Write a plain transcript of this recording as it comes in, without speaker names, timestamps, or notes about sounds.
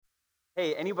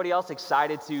Hey, anybody else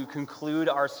excited to conclude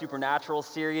our supernatural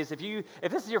series? If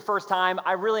this is your first time,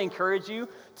 I really encourage you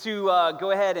to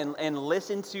go ahead and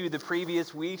listen to the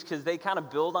previous weeks because they kind of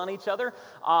build on each other.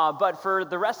 But for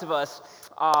the rest of us,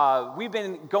 we've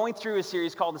been going through a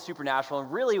series called The Supernatural, and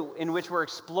really in which we're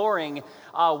exploring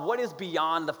what is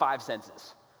beyond the five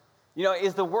senses. You know,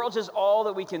 is the world just all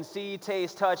that we can see,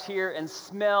 taste, touch, hear, and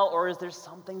smell, or is there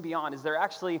something beyond?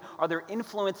 Are there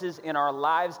influences in our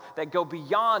lives that go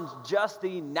beyond just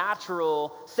the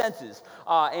natural senses?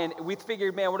 And we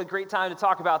figured, man, what a great time to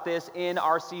talk about this in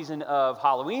our season of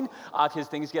Halloween, because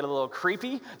things get a little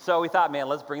creepy. So we thought, man,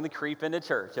 let's bring the creep into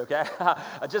church, okay?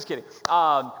 Just kidding.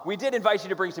 We did invite you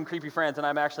to bring some creepy friends, and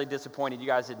I'm actually disappointed you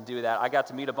guys didn't do that. I got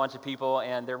to meet a bunch of people,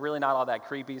 and they're really not all that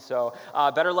creepy, so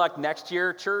better luck next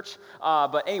year, church.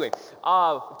 But anyway,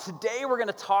 today we're going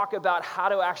to talk about how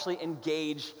to actually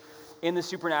engage in the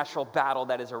supernatural battle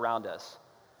that is around us.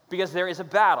 Because there is a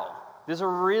battle. There's a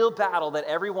real battle that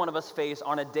every one of us face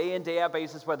on a day in, day out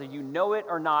basis, whether you know it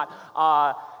or not.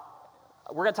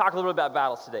 We're going to talk a little bit about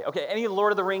battles today. Okay, any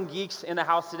Lord of the Ring geeks in the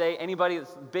house today? Anybody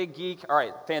that's a big geek? All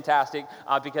right, fantastic.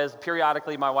 Because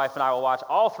periodically my wife and I will watch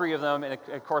all three of them in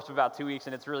a course of about 2 weeks,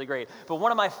 and it's really great. But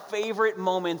one of my favorite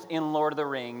moments in Lord of the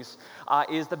Rings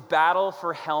is the battle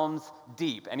for Helm's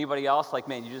Deep. Anybody else? Like,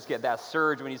 man, you just get that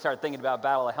surge when you start thinking about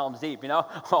Battle of Helm's Deep, you know?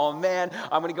 Oh, man,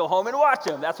 I'm going to go home and watch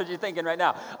them. That's what you're thinking right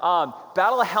now.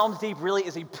 Battle of Helm's Deep really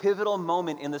is a pivotal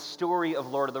moment in the story of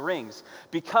Lord of the Rings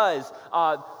because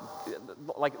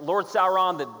like Lord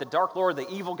Sauron, the Dark Lord, the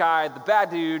evil guy, the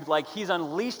bad dude, like he's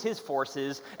unleashed his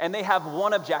forces and they have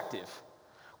one objective.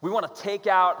 We want to take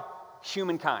out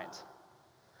humankind.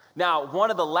 Now,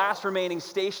 one of the last remaining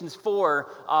stations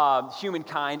for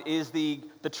humankind is the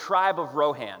tribe of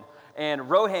Rohan. And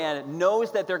Rohan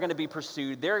knows that they're going to be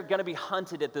pursued. They're going to be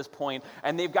hunted at this point,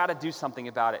 and they've got to do something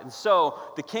about it. And so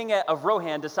the king of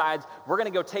Rohan decides, we're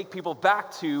going to go take people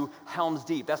back to Helm's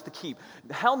Deep. That's the keep.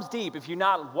 Helm's Deep, if you've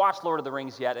not watched Lord of the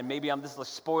Rings yet, and maybe this is a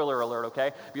spoiler alert,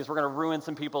 okay? Because we're going to ruin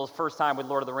some people's first time with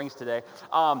Lord of the Rings today.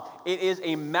 It is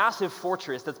a massive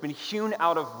fortress that's been hewn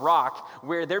out of rock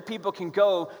where their people can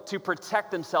go to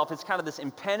protect themselves. It's kind of this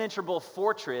impenetrable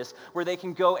fortress where they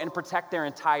can go and protect their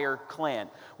entire clan.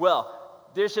 Well,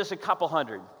 there's just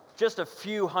just a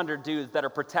few hundred dudes that are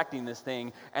protecting this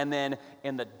thing, and then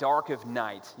in the dark of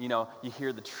night, you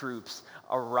hear the troops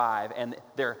arrive, and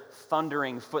their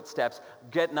thundering footsteps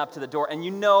getting up to the door, and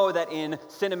you know that in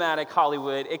cinematic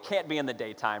Hollywood, it can't be in the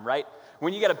daytime, right?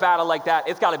 When you get a battle like that,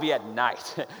 it's got to be at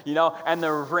night, and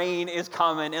the rain is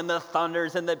coming, and the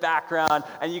thunder's in the background,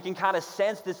 and you can kind of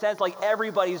sense like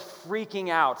everybody's freaking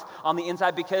out on the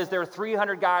inside because there are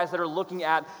 300 guys that are looking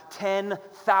at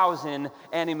 10,000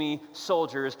 enemy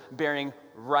soldiers bearing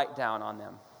right down on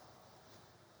them.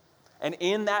 And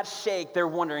in that shake, they're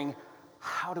wondering,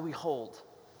 how do we hold?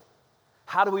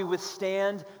 How do we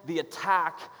withstand the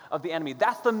attack of the enemy?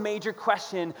 That's the major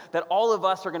question that all of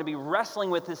us are going to be wrestling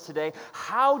with this today.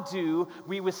 How do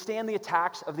we withstand the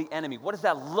attacks of the enemy? What does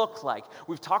that look like?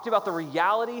 We've talked about the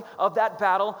reality of that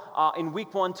battle in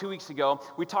week 1, 2 weeks ago.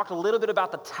 We talked a little bit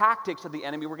about the tactics of the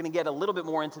enemy. We're going to get a little bit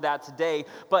more into that today.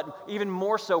 But even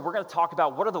more so, we're going to talk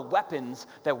about what are the weapons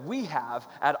that we have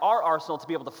at our arsenal to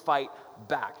be able to fight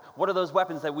back. What are those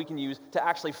weapons that we can use to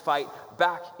actually fight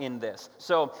back in this?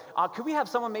 So could we have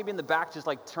someone maybe in the back just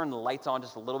like turn the lights on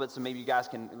just a little bit so maybe you guys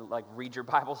can like read your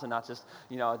Bibles and not just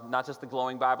the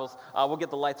glowing Bibles. We'll get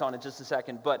the lights on in just a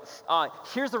second. But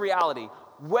here's the reality.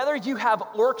 Whether you have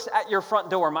orcs at your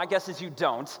front door, my guess is you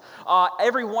don't,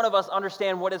 every one of us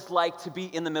understand what it's like to be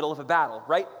in the middle of a battle,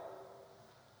 right?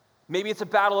 Maybe it's a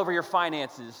battle over your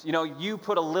finances. You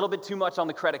put a little bit too much on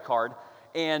the credit card,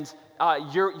 and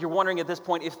you're wondering at this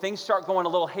point, if things start going a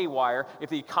little haywire,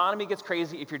 if the economy gets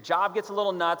crazy, if your job gets a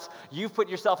little nuts, you've put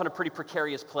yourself in a pretty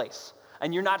precarious place.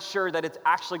 And you're not sure that it's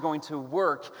actually going to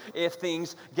work if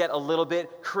things get a little bit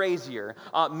crazier.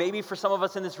 Maybe for some of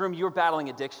us in this room, you're battling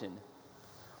addiction.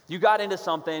 You got into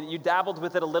something, you dabbled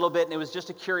with it a little bit, and it was just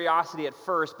a curiosity at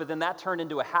first, but then that turned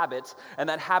into a habit, and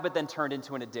that habit then turned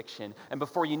into an addiction. And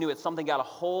before you knew it, something got a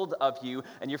hold of you,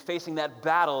 and you're facing that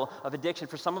battle of addiction.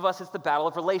 For some of us, it's the battle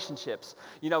of relationships.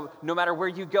 No matter where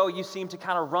you go, you seem to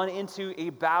kind of run into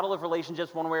a battle of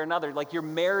relationships one way or another. Like your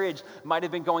marriage might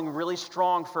have been going really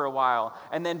strong for a while,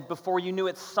 and then before you knew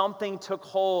it, something took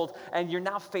hold, and you're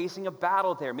now facing a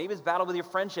battle there. Maybe it's battle with your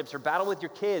friendships or battle with your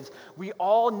kids. We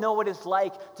all know what it's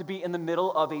like to be in the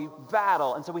middle of a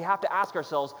battle. And so we have to ask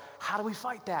ourselves, how do we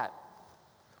fight that?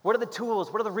 What are the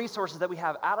tools, what are the resources that we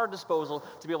have at our disposal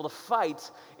to be able to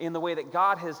fight in the way that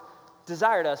God has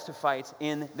desired us to fight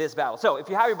in this battle. So if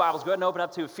you have your Bibles, go ahead and open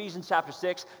up to Ephesians chapter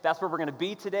 6. That's where we're going to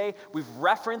be today. We've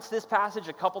referenced this passage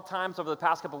a couple times over the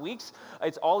past couple weeks.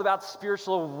 It's all about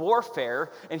spiritual warfare.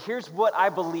 And here's what I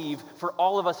believe for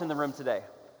all of us in the room today.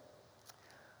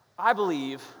 I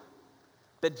believe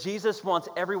that Jesus wants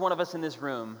every one of us in this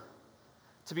room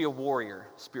to be a warrior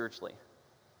spiritually.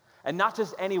 And not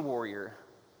just any warrior,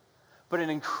 but an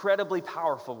incredibly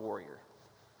powerful warrior.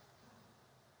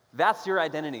 That's your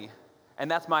identity. And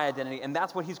that's my identity, and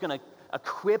that's what he's going to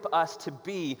equip us to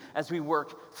be as we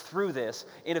work through this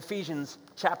in Ephesians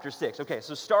chapter 6. Okay,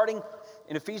 so starting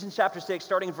in Ephesians chapter 6,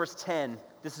 starting in verse 10,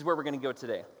 this is where we're going to go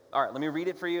today. All right, let me read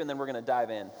it for you, and then we're going to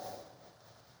dive in.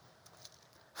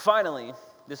 Finally,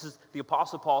 this is the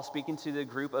Apostle Paul speaking to the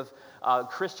group of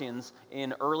Christians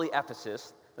in early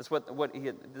Ephesus. That's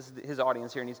this is his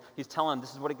audience here, and he's telling them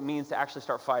this is what it means to actually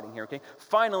start fighting here, okay?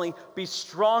 Finally, be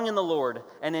strong in the Lord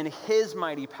and in his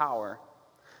mighty power.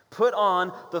 Put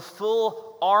on the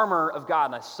full armor of God.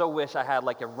 And I so wish I had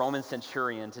like a Roman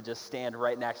centurion to just stand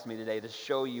right next to me today to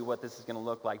show you what this is going to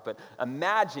look like. But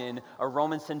imagine a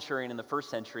Roman centurion in the first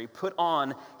century. Put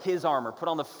on his armor. Put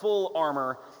on the full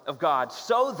armor of God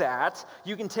so that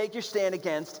you can take your stand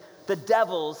against the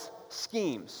devil's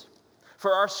schemes.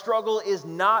 For our struggle is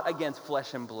not against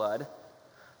flesh and blood,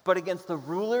 but against the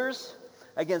rulers,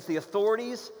 against the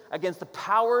authorities, against the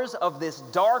powers of this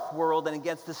dark world, and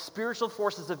against the spiritual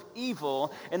forces of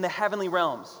evil in the heavenly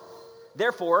realms.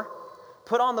 Therefore,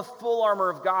 put on the full armor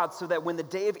of God so that when the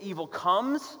day of evil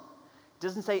comes, it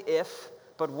doesn't say if,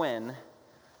 but when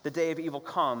the day of evil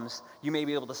comes, you may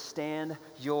be able to stand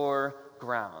your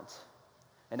ground.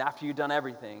 And after you've done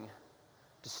everything,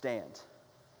 to stand.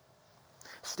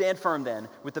 Stand firm then,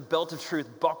 with the belt of truth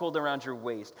buckled around your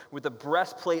waist, with the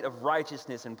breastplate of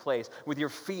righteousness in place, with your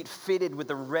feet fitted with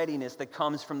the readiness that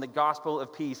comes from the gospel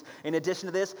of peace. In addition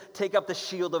to this, take up the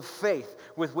shield of faith,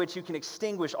 with which you can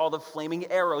extinguish all the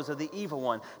flaming arrows of the evil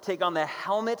one. Take on the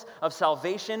helmet of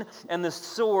salvation and the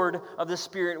sword of the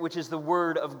Spirit, which is the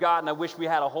word of God. And I wish we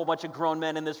had a whole bunch of grown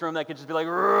men in this room that could just be like,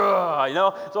 you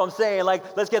know? So I'm saying,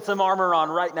 like, let's get some armor on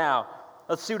right now.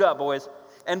 Let's suit up, boys.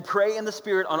 And pray in the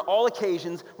Spirit on all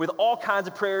occasions with all kinds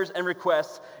of prayers and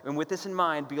requests. And with this in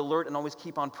mind, be alert and always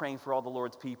keep on praying for all the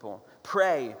Lord's people.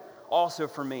 Pray also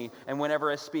for me, and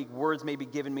whenever I speak, words may be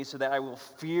given me so that I will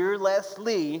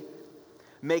fearlessly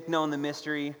make known the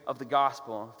mystery of the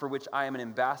gospel, for which I am an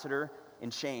ambassador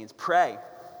in chains. Pray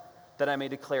that I may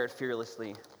declare it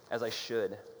fearlessly as I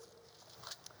should.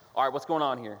 All right, what's going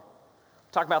on here?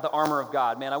 Talk about the armor of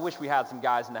God. Man, I wish we had some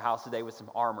guys in the house today with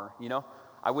some armor, you know?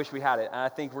 I wish we had it, and I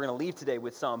think we're going to leave today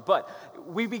with some. But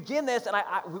we begin this, and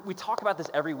we talk about this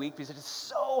every week because it's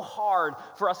so hard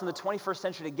for us in the 21st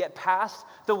century to get past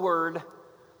the word,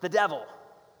 the devil. You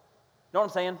know what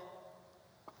I'm saying?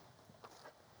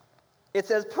 It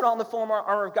says, put on the full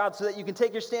armor of God so that you can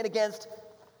take your stand against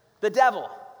the devil.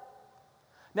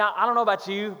 Now, I don't know about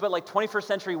you, but like 21st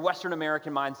century Western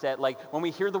American mindset, like when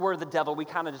we hear the word the devil, we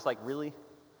kind of just like, really?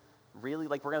 Really?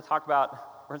 Like we're going to talk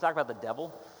about the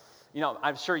devil? You know,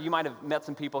 I'm sure you might have met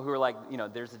some people who are like, you know,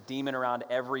 there's a demon around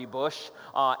every bush,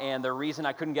 and the reason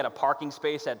I couldn't get a parking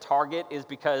space at Target is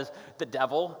because the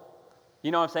devil.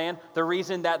 You know what I'm saying? The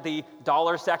reason that the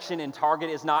dollar section in Target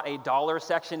is not a dollar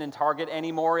section in Target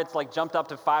anymore, it's like jumped up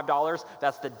to $5,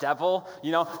 that's the devil.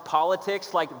 You know,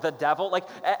 politics, like the devil. Like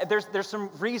there's some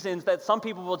reasons that some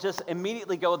people will just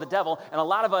immediately go with the devil, and a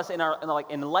lot of us in our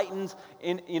like enlightened,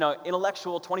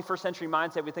 intellectual 21st century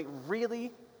mindset, we think,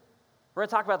 really? We're going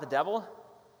to talk about the devil?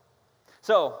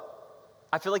 So,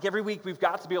 I feel like every week we've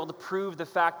got to be able to prove the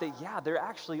fact that, yeah, there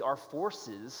actually are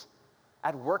forces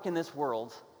at work in this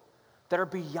world that are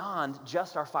beyond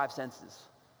just our five senses.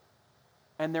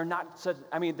 And they're not such,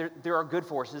 I mean, there are good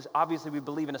forces. Obviously, we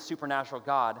believe in a supernatural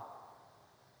God.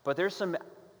 But there's some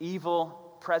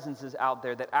evil presences out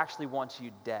there that actually want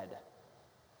you dead.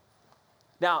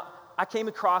 Now, I came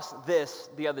across this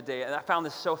the other day, and I found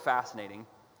this so fascinating.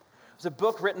 It's a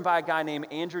book written by a guy named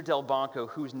Andrew Delbanco,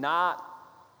 who's not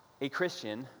a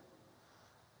Christian.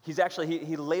 He's actually,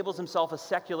 he labels himself a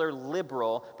secular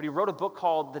liberal, but he wrote a book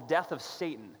called The Death of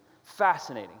Satan.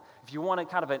 Fascinating. If you want a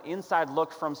kind of an inside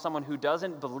look from someone who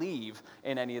doesn't believe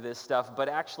in any of this stuff, but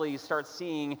actually start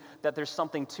seeing that there's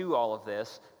something to all of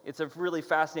this, it's a really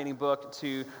fascinating book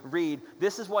to read.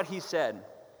 This is what he said.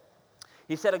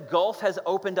 He said, a gulf has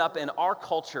opened up in our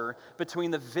culture between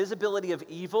the visibility of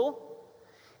evil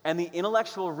and the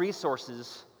intellectual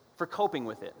resources for coping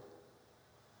with it.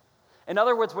 In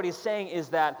other words, what he's saying is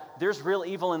that there's real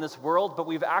evil in this world, but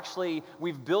we've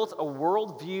built a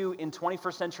worldview in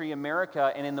 21st century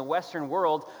America and in the Western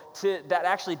world that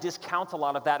actually discounts a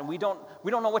lot of that, and we don't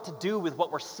know what to do with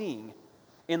what we're seeing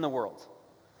in the world.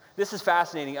 This is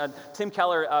fascinating. Tim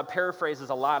Keller paraphrases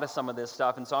a lot of some of this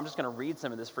stuff, and so I'm just going to read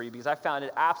some of this for you because I found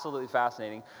it absolutely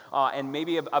fascinating, and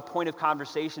maybe a point of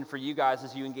conversation for you guys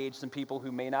as you engage some people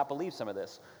who may not believe some of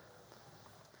this.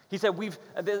 He said,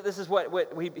 this is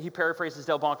what he paraphrases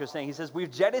Del Banco saying. He says,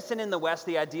 we've jettisoned in the West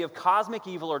the idea of cosmic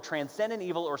evil or transcendent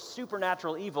evil or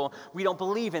supernatural evil. We don't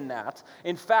believe in that.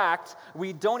 In fact,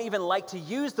 we don't even like to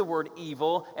use the word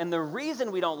evil, and the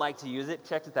reason we don't like to use it,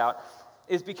 check this out,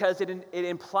 is because it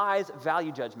implies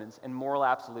value judgments and moral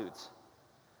absolutes.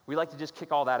 We like to just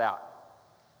kick all that out.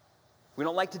 We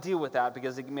don't like to deal with that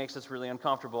because it makes us really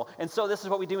uncomfortable. And so this is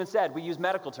what we do instead. We use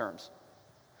medical terms.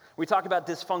 We talk about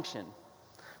dysfunction.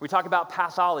 We talk about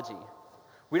pathology.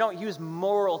 We don't use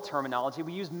moral terminology.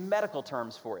 We use medical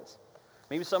terms for it.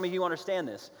 Maybe some of you understand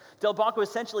this. Del Banco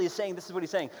essentially is saying, this is what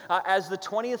he's saying. As the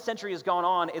 20th century has gone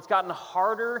on, it's gotten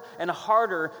harder and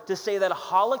harder to say that a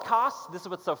Holocaust, this is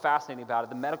what's so fascinating about it,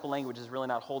 the medical language is really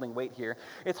not holding weight here.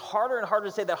 It's harder and harder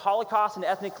to say that Holocaust and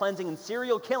ethnic cleansing and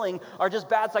serial killing are just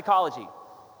bad psychology.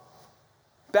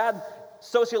 Bad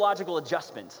sociological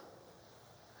adjustment.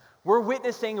 We're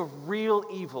witnessing real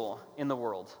evil in the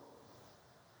world,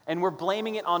 and we're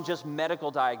blaming it on just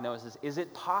medical diagnosis. Is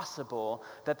it possible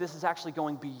that this is actually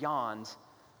going beyond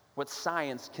what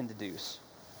science can deduce?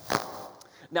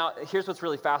 Now, here's what's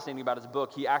really fascinating about his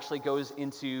book. He actually goes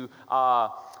into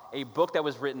a book that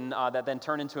was written that then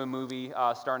turned into a movie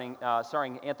starring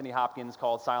Anthony Hopkins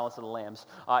called Silence of the Lambs.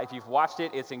 If you've watched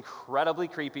it, it's incredibly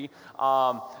creepy.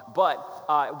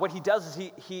 But what he does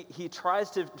is he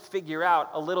tries to figure out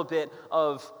a little bit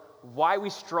of why we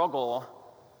struggle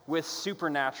with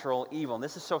supernatural evil. And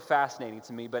this is so fascinating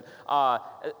to me. But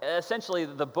essentially,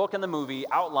 the book and the movie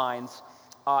outlines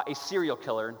a serial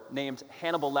killer named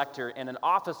Hannibal Lecter and an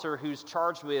officer who's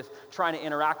charged with trying to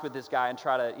interact with this guy and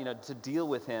try to deal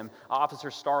with him,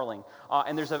 Officer Starling.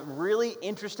 And there's a really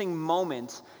interesting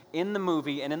moment in the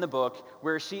movie and in the book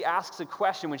where she asks a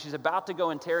question when she's about to go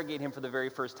interrogate him for the very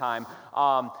first time.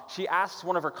 She asks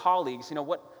one of her colleagues,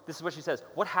 this is what she says,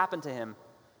 what happened to him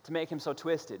to make him so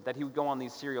twisted that he would go on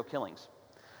these serial killings?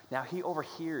 Now, he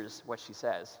overhears what she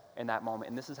says in that moment,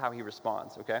 and this is how he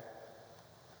responds, okay?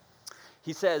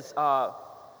 He says,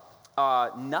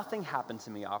 nothing happened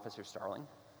to me, Officer Starling.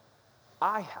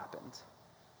 I happened.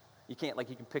 You can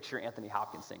picture Anthony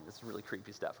Hopkins saying this is really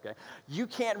creepy stuff, okay? You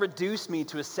can't reduce me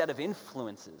to a set of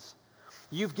influences.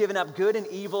 You've given up good and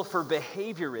evil for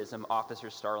behaviorism, Officer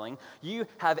Starling. You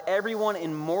have everyone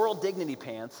in moral dignity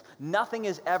pants. Nothing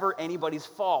is ever anybody's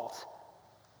fault.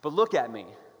 But look at me.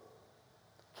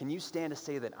 Can you stand to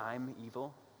say that I'm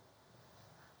evil?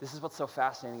 This is what's so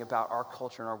fascinating about our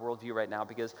culture and our worldview right now,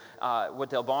 because what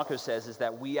Del Banco says is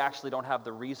that we actually don't have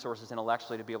the resources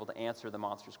intellectually to be able to answer the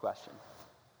monster's question.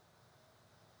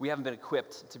 We haven't been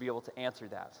equipped to be able to answer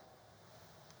that.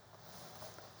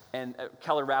 And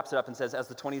Keller wraps it up and says, as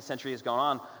the 20th century has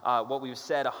gone on, what we've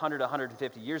said 100,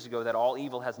 150 years ago, that all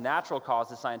evil has natural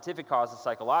causes, scientific causes,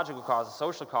 psychological causes,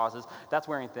 social causes, that's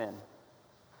wearing thin.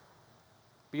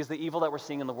 Because the evil that we're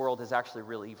seeing in the world is actually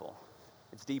real evil.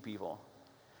 It's deep evil.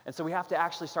 And so we have to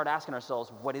actually start asking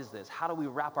ourselves, what is this? How do we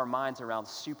wrap our minds around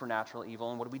supernatural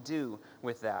evil, and what do we do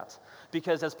with that?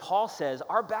 Because as Paul says,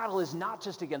 our battle is not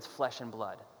just against flesh and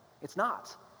blood. It's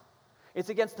not. It's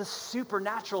against the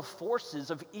supernatural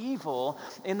forces of evil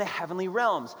in the heavenly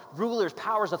realms. Rulers,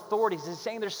 powers, authorities. He's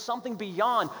saying there's something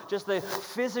beyond just the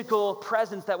physical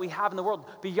presence that we have in the world.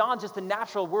 Beyond just the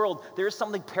natural world, there is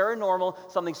something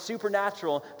paranormal, something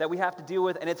supernatural that we have to deal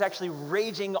with, and it's actually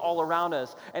raging all around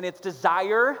us. And its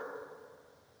desire,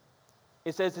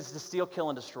 it says it's to steal, kill,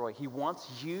 and destroy. He wants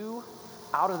you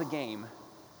out of the game.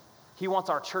 He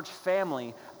wants our church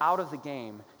family out of the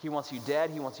game. He wants you dead.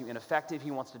 He wants you ineffective.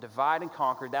 He wants to divide and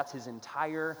conquer. That's his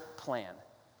entire plan.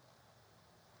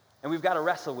 And we've got to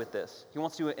wrestle with this. He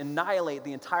wants to annihilate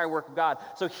the entire work of God.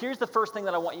 So here's the first thing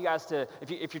that I want you guys to,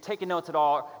 if you're taking notes at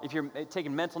all, if you're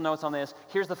taking mental notes on this,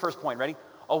 here's the first point. Ready?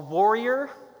 A warrior,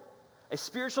 a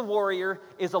spiritual warrior,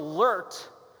 is alert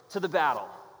to the battle.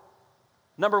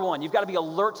 Number one, you've got to be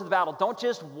alert to the battle. Don't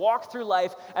just walk through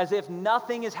life as if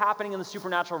nothing is happening in the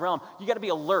supernatural realm. You got to be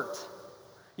alert.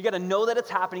 You got to know that it's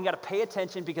happening. You got to pay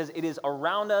attention because it is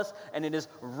around us and it is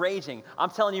raging.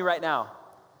 I'm telling you right now,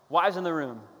 wives in the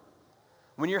room,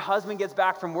 when your husband gets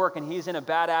back from work and he's in a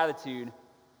bad attitude,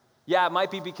 yeah, it might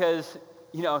be because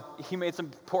he made some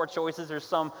poor choices or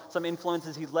some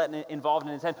influences he's letting involved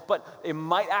in his head, but it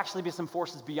might actually be some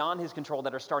forces beyond his control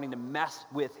that are starting to mess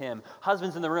with him.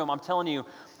 Husbands in the room, I'm telling you,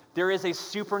 there is a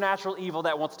supernatural evil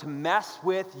that wants to mess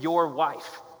with your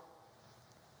wife.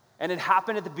 And it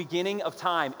happened at the beginning of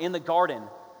time in the garden.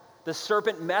 The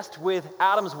serpent messed with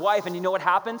Adam's wife, and you know what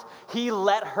happened? He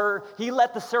let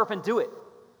the serpent do it.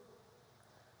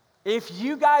 If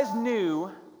you guys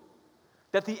knew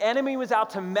that the enemy was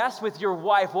out to mess with your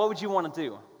wife, what would you want to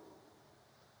do?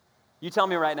 You tell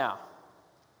me right now.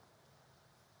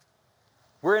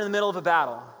 We're in the middle of a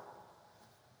battle.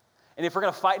 And if we're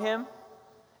going to fight him,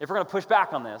 if we're going to push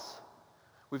back on this,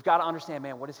 we've got to understand,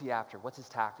 man, what is he after? What's his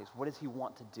tactics? What does he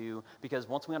want to do? Because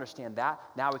once we understand that,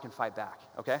 now we can fight back,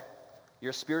 okay?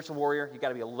 You're a spiritual warrior. You've got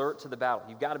to be alert to the battle.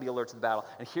 You've got to be alert to the battle.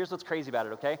 And here's what's crazy about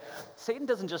it, okay? Satan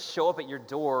doesn't just show up at your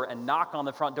door and knock on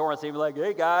the front door and say, like,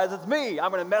 hey, guys, it's me.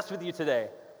 I'm going to mess with you today.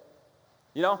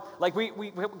 Like we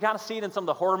kind of see it in some of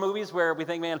the horror movies where we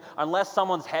think, man, unless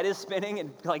someone's head is spinning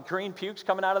and like green puke's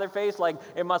coming out of their face, like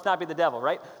it must not be the devil,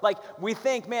 right? Like we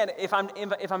think, man, if I'm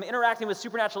interacting with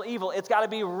supernatural evil, it's got to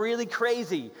be really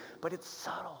crazy, but it's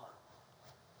subtle.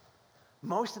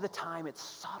 Most of the time, it's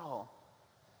subtle.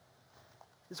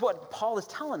 This is what Paul is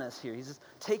telling us here. He says,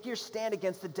 take your stand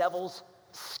against the devil's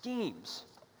schemes.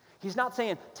 He's not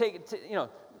saying take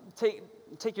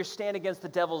your stand against the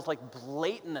devil's like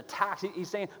blatant attacks. He's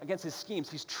saying against his schemes.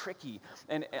 He's tricky.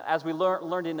 And as we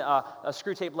learned in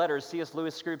Screwtape Letters, C.S.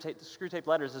 Lewis Screwtape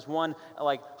Letters, is one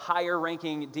like higher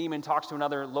ranking demon talks to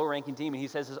another low ranking demon. He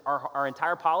says our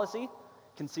entire policy,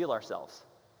 conceal ourselves.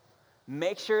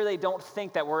 Make sure they don't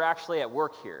think that we're actually at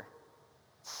work here.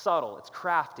 It's subtle, it's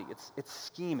crafty, it's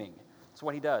scheming. It's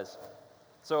what he does.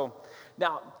 So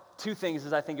now, two things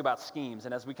as I think about schemes,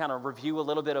 and as we kind of review a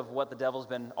little bit of what the devil's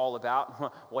been all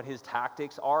about, what his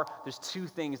tactics are, there's two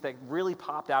things that really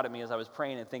popped out at me as I was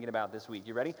praying and thinking about this week.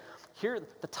 You ready? Here are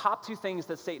the top two things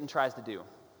that Satan tries to do.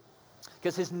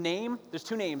 Because his name, there's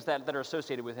two names that are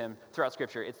associated with him throughout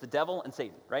Scripture. It's the devil and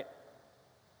Satan, right?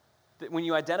 When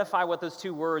you identify what those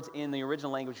two words in the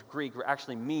original language Greek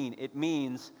actually mean, it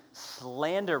means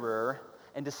slanderer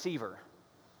and deceiver.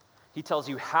 He tells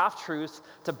you half-truths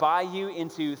to buy you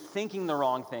into thinking the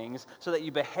wrong things so that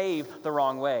you behave the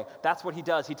wrong way. That's what he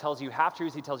does. He tells you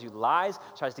half-truths, he tells you lies,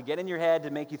 tries to get in your head to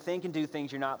make you think and do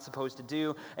things you're not supposed to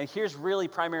do. And here's really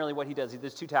primarily what he does.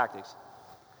 There's two tactics.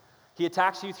 He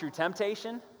attacks you through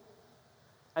temptation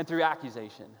and through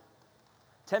accusation.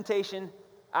 Temptation,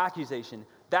 accusation.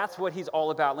 That's what he's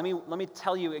all about. Let me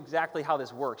tell you exactly how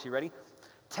this works. You ready?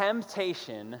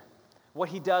 Temptation, what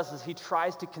he does is he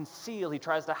tries to conceal, he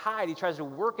tries to hide, he tries to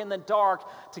work in the dark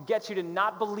to get you to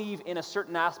not believe in a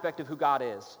certain aspect of who God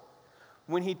is.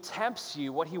 When he tempts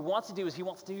you, what he wants to do is he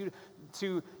wants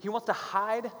to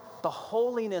hide the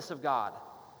holiness of God.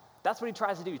 That's what he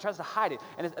tries to do. He tries to hide it.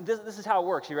 And this is how it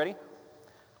works. You ready?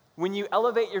 When you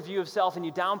elevate your view of self and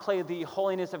you downplay the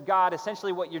holiness of God,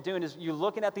 essentially what you're doing is you're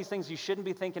looking at these things you shouldn't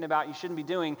be thinking about, you shouldn't be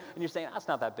doing, and you're saying, that's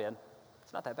not that bad.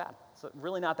 It's not that bad. It's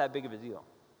really not that big of a deal.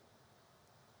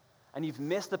 And you've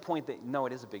missed the point that, no,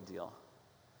 it is a big deal.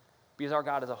 Because our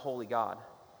God is a holy God.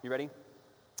 You ready?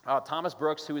 Thomas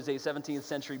Brooks, who is a 17th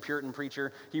century Puritan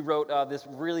preacher, he wrote this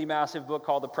really massive book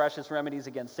called The Precious Remedies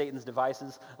Against Satan's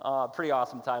Devices. Pretty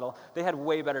awesome title. They had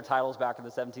way better titles back in the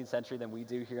 17th century than we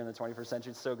do here in the 21st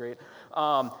century. It's so great.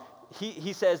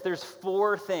 He says there's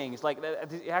four things.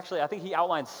 Actually, I think he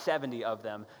outlines 70 of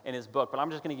them in his book, but I'm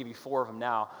just going to give you four of them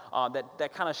now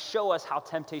that kind of show us how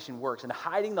temptation works and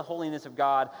hiding the holiness of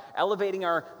God, elevating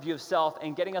our view of self,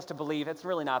 and getting us to believe it's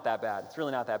really not that bad. It's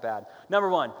really not that bad. Number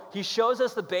one, he shows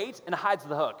us the bait and hides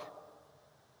the hook.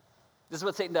 This is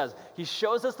what Satan does. He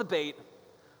shows us the bait,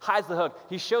 hides the hook.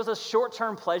 He shows us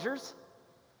short-term pleasures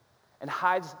and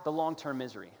hides the long-term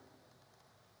misery.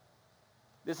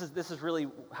 This is really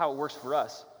how it works for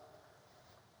us.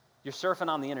 You're surfing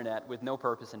on the internet with no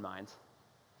purpose in mind.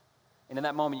 And in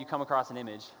that moment, you come across an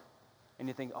image, and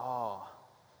you think, oh,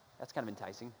 that's kind of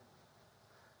enticing.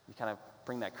 You kind of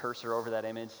bring that cursor over that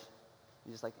image.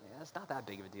 You're just like, yeah, it's not that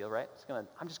big of a deal, right?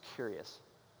 I'm just curious.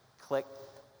 Click.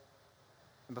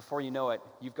 And before you know it,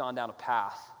 you've gone down a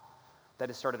path that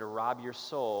has started to rob your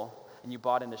soul, and you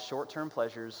bought into short-term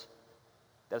pleasures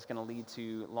that's going to lead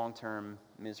to long-term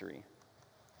misery.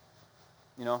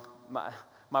 You know,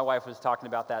 my wife was talking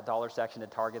about that dollar section at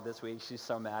Target this week. She's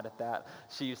so mad at that.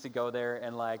 She used to go there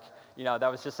and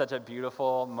that was just such a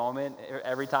beautiful moment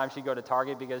every time she'd go to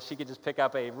Target because she could just pick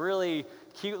up a really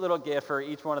cute little gift for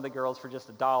each one of the girls for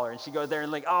just $1. And she goes there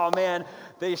and oh man,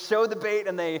 they showed the bait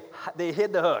and they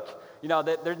hid the hook. Now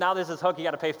there's this hook, you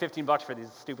got to pay $15 for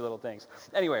these stupid little things.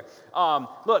 Anyway,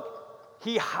 look,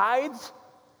 He hides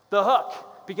the hook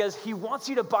because he wants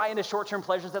you to buy into short-term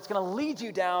pleasures that's going to lead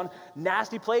you down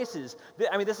nasty places.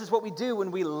 I mean, this is what we do when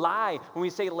we lie, when we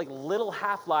say like little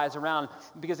half lies around,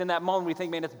 because in that moment we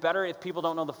think, man, it's better if people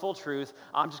don't know the full truth.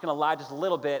 I'm just going to lie just a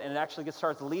little bit, and it actually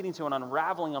starts leading to an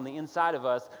unraveling on the inside of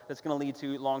us that's going to lead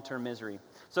to long-term misery.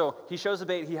 So he shows the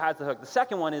bait, he hides the hook. The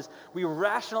second one is we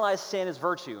rationalize sin as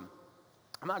virtue.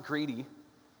 I'm not greedy.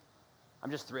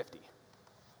 I'm just thrifty.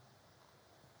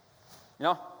 You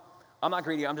know? I'm not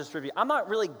greedy, I'm just thrifty. I'm not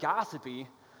really gossipy,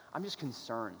 I'm just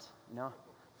concerned, you know?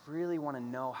 Really want to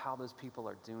know how those people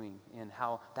are doing and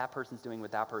how that person's doing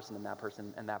with that person and that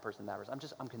person and that person and that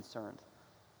person. I'm concerned.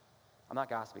 I'm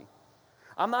not gossipy.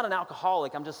 I'm not an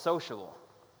alcoholic, I'm just sociable,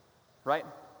 right?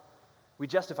 We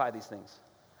justify these things.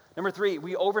 Number 3,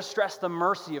 we overstress the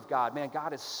mercy of God. Man,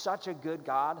 God is such a good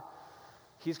God,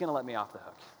 he's going to let me off the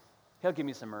hook. He'll give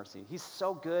me some mercy. He's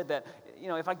so good that, you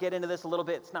know, if I get into this a little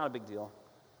bit, it's not a big deal.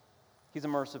 He's a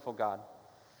merciful God.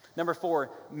 Number 4,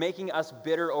 making us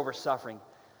bitter over suffering.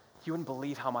 You wouldn't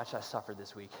believe how much I suffered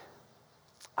this week.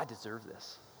 I deserve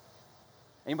this.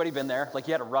 Anybody been there? Like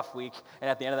you had a rough week, and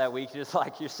at the end of that week,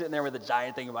 you're sitting there with a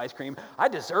giant thing of ice cream. I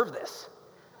deserve this,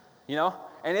 you know?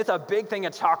 And it's a big thing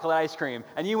of chocolate ice cream,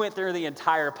 and you went through the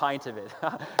entire pint of it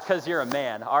because you're a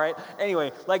man, all right?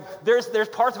 Anyway, like there's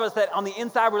parts of us that on the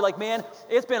inside we're like, man,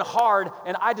 it's been hard,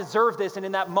 and I deserve this, and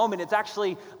in that moment, it's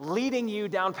actually leading you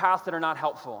down paths that are not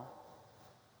helpful.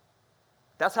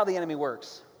 That's how the enemy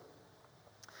works.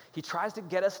 He tries to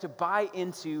get us to buy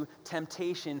into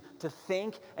temptation, to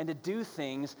think and to do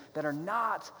things that are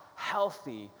not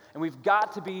healthy, and we've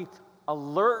got to be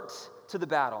alert to the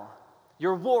battle.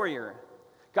 You're a warrior.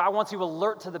 God wants you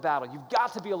alert to the battle. You've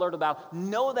got to be alert to the battle.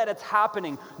 Know that it's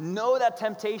happening. Know that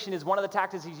temptation is one of the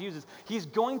tactics he uses. He's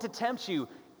going to tempt you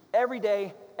every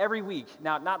day, every week.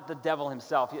 Now, not the devil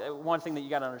himself. One thing that you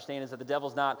got to understand is that the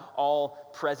devil's not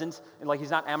all present, and like he's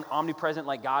not omnipresent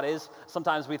like God is.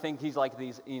 Sometimes we think he's like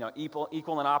these, you know,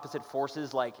 equal and opposite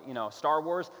forces, like, you know, Star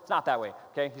Wars. It's not that way.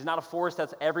 Okay, he's not a force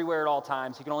that's everywhere at all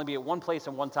times. He can only be at one place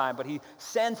at one time. But he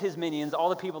sends his minions, all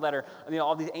the people that are, you know,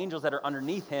 all these angels that are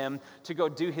underneath him, to go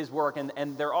do his work,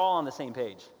 and they're all on the same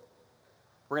page.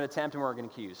 We're going to tempt and we're going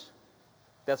to accuse.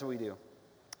 That's what we do.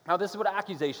 Now, this is what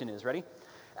accusation is. Ready?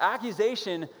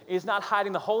 Accusation is not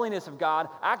hiding the holiness of God.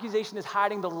 Accusation is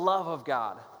hiding the love of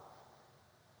God.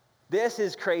 This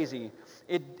is crazy.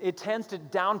 It tends to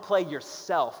downplay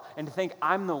yourself and to think,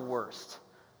 I'm the worst.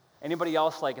 Anybody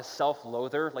else like a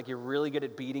self-loather? Like you're really good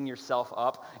at beating yourself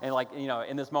up? And like, you know,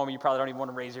 in this moment, you probably don't even want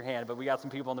to raise your hand, but we got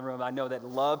some people in the room I know that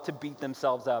love to beat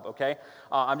themselves up, okay?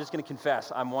 I'm just going to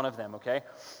confess, I'm one of them, okay?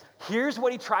 Here's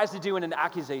what he tries to do in an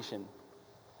accusation.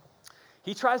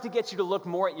 He tries to get you to look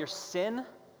more at your sin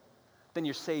than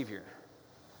your Savior.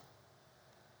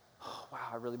 Oh, wow,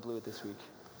 I really blew it this week.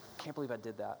 Can't believe I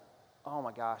did that. Oh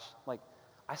my gosh, like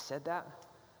I said that?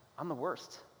 I'm the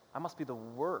worst. I must be the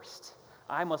worst.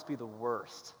 I must be the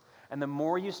worst. And the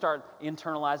more you start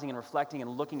internalizing and reflecting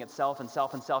and looking at self and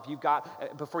self and self,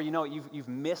 before you know it, you've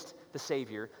missed the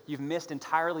Savior. You've missed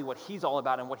entirely what He's all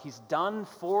about and what He's done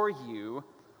for you.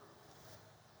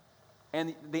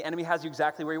 And the enemy has you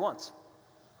exactly where he wants.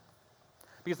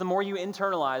 Because the more you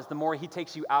internalize, the more he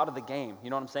takes you out of the game. You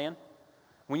know what I'm saying?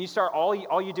 When you start, all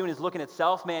you're doing is looking at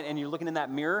self, man, and you're looking in that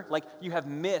mirror, like you have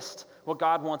missed what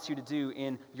God wants you to do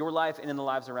in your life and in the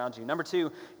lives around you. Number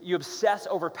 2, you obsess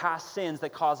over past sins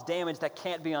that cause damage that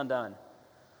can't be undone.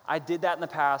 I did that in the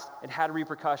past. It had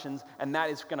repercussions, and that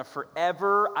is going to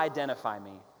forever identify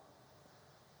me.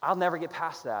 I'll never get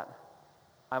past that.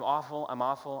 I'm awful, I'm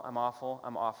awful, I'm awful,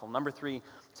 I'm awful. Number 3,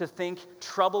 to think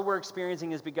trouble we're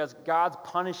experiencing is because God's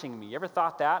punishing me. You ever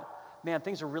thought that? Man,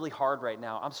 things are really hard right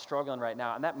now. I'm struggling right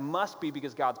now, and that must be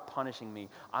because God's punishing me.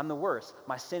 I'm the worst.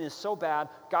 My sin is so bad,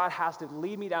 God has to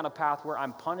lead me down a path where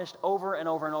I'm punished over and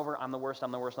over and over. I'm the worst,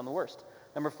 I'm the worst, I'm the worst.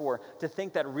 Number 4, to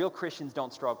think that real Christians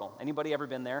don't struggle. Anybody ever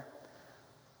been there?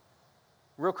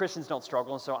 Real Christians don't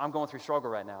struggle, and so I'm going through struggle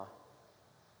right now.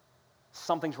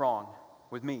 Something's wrong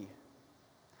with me.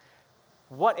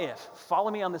 What if, follow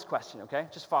me on this question, okay?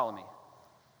 Just follow me.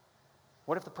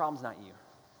 What if the problem's not you?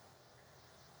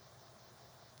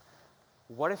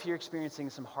 What if you're experiencing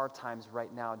some hard times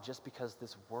right now just because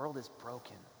this world is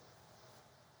broken?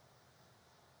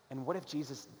 And what if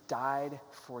Jesus died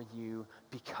for you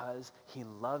because he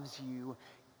loves you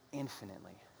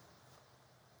infinitely?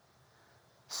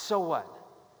 So what?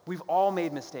 We've all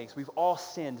made mistakes. We've all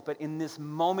sinned. But in this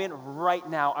moment right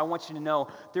now, I want you to know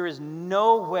there is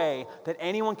no way that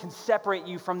anyone can separate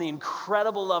you from the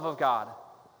incredible love of God.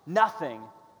 Nothing.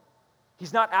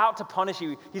 He's not out to punish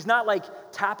you. He's not like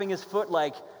tapping his foot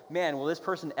like, man, will this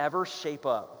person ever shape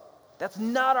up? That's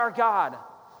not our God.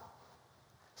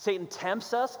 Satan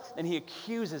tempts us and he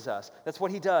accuses us. That's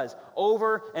what he does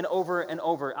over and over and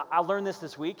over. I learned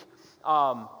this week.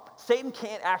 Satan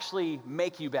can't actually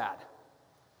make you bad,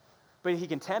 but he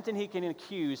can tempt and he can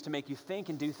accuse to make you think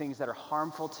and do things that are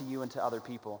harmful to you and to other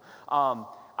people.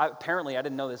 Apparently, I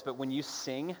didn't know this, but when you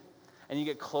sing and you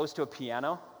get close to a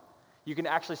piano, you can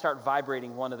actually start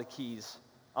vibrating one of the keys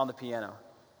on the piano.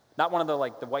 Not one of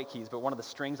the white keys, but one of the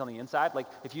strings on the inside. Like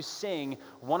if you sing,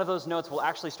 one of those notes will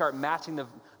actually start matching the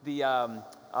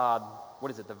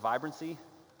what is it? The vibrancy,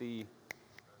 the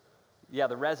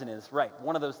resonance. Right,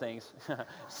 one of those things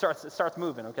starts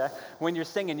moving. Okay, when you're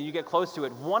singing and you get close to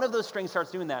it, one of those strings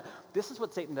starts doing that. This is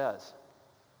what Satan does.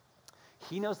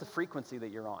 He knows the frequency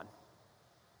that you're on,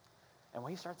 and what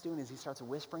he starts doing is he starts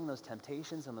whispering those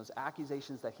temptations and those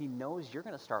accusations that he knows you're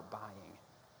going to start buying.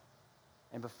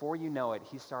 And before you know it,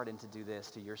 he's starting to do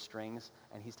this to your strings,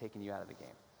 and he's taking you out of the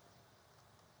game.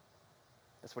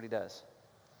 That's what he does.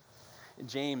 In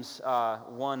James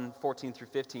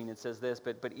 1:14-15, it says this,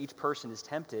 but each person is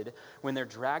tempted when they're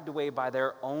dragged away by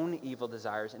their own evil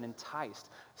desires and enticed.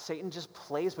 Satan just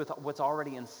plays with what's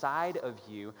already inside of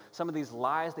you. Some of these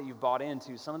lies that you've bought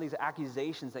into, some of these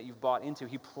accusations that you've bought into,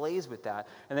 he plays with that.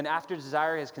 And then after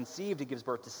desire has conceived, it gives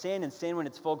birth to sin, and sin, when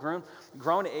it's full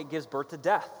grown, it gives birth to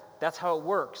death. That's how it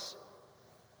works.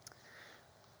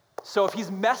 So if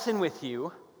he's messing with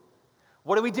you,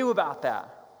 what do we do about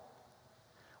that?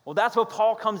 Well, that's what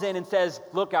Paul comes in and says,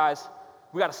 look, guys,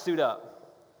 we got to suit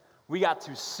up. We got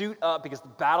to suit up because the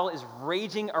battle is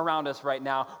raging around us right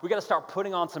now. We got to start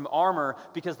putting on some armor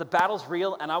because the battle's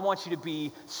real, and I want you to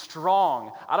be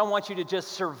strong. I don't want you to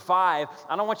just survive.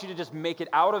 I don't want you to just make it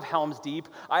out of Helm's Deep.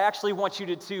 I actually want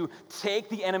you to take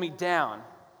the enemy down.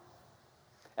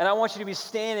 And I want you to be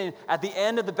standing at the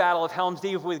end of the Battle of Helm's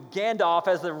Deep with Gandalf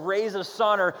as the rays of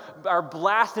sun are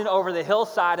blasting over the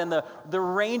hillside, and the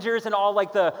rangers and all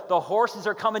the horses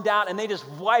are coming down, and they just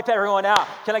wipe everyone out.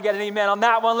 Can I get an amen on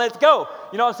that one? Let's go.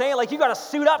 You know what I'm saying? You got to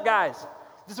suit up, guys.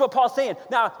 This is what Paul's saying.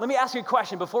 Now, let me ask you a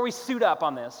question before we suit up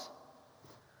on this.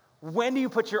 When do you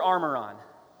put your armor on?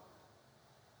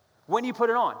 When do you put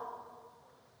it on?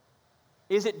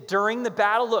 Is it during the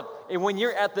battle? Look, and when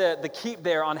you're at the keep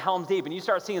there on Helm's Deep and you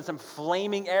start seeing some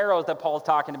flaming arrows that Paul's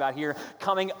talking about here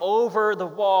coming over the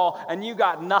wall, and you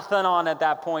got nothing on at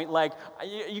that point,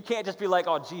 you can't just be like,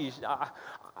 oh, geez,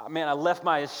 man, I left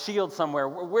my shield somewhere.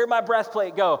 Where'd my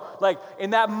breastplate go?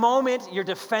 In that moment, you're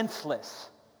defenseless.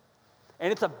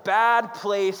 And it's a bad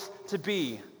place to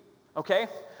be, okay?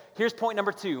 Here's point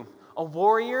number 2. A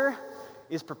warrior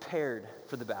is prepared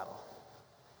for the battle.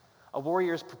 A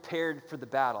warrior is prepared for the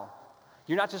battle.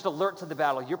 You're not just alert to the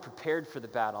battle, you're prepared for the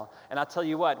battle. And I'll tell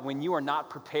you what, when you are not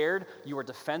prepared, you are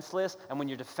defenseless. And when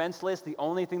you're defenseless, the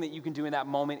only thing that you can do in that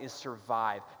moment is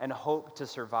survive and hope to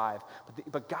survive.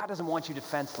 But God doesn't want you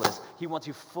defenseless. He wants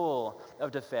you full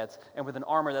of defense and with an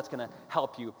armor that's going to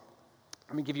help you.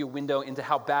 Let me give you a window into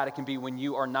how bad it can be when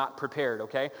you are not prepared,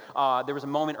 okay? There was a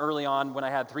moment early on when I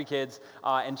had 3 kids,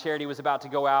 and Charity was about to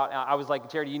go out. I was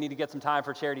like, Charity, you need to get some time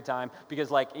for charity time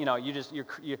because,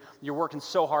 you're working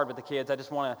so hard with the kids. I just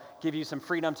want to give you some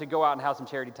freedom to go out and have some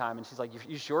charity time. And she's like,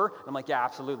 you sure? And I'm like, yeah,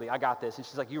 absolutely. I got this. And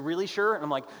she's like, you really sure? And I'm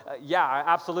like, yeah,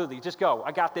 absolutely. Just go.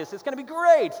 I got this. It's going to be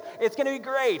great. It's going to be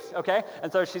great, okay?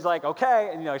 And so she's like,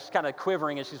 okay. And, she's kind of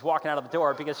quivering as she's walking out of the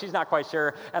door because she's not quite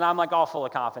sure. And I'm all full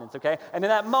of confidence, okay? And in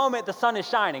that moment, the sun is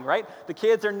shining, right? The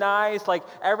kids are nice,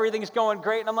 everything's going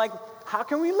great. And I'm like, how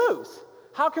can we lose?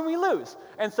 How can we lose?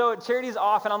 And so Charity's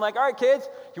off, and I'm like, all right, kids,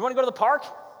 you want to go to the park?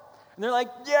 And they're like,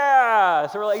 yeah.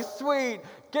 So we're like, sweet,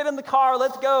 get in the car,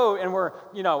 let's go. And we're,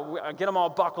 get them all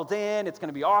buckled in. It's going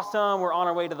to be awesome. We're on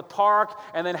our way to the park.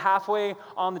 And then halfway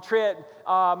on the trip,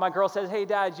 my girl says, hey,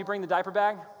 Dad, did you bring the diaper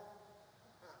bag?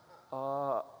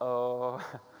 Uh-oh.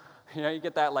 You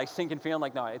get that sinking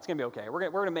feeling no, it's going to be okay. We're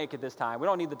going to make it this time. We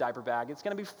don't need the diaper bag. It's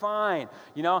going to be fine.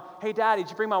 Hey, Dad, did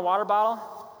you bring my water bottle?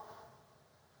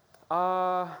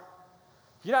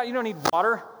 You don't need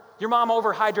water. Your mom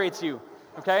overhydrates you,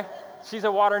 okay? She's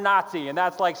a water Nazi, and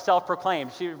that's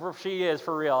self-proclaimed. She is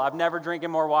for real. I've never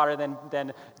drinking more water than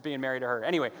being married to her.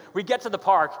 Anyway, we get to the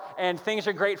park, and things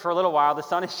are great for a little while. The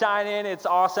sun is shining. It's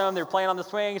awesome. They're playing on the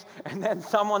swings, and then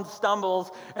someone stumbles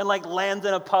and lands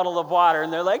in a puddle of water,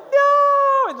 and they're like,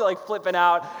 no! I'm like flipping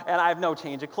out, and I have no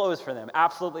change of clothes for them,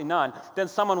 absolutely none. Then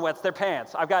someone wets their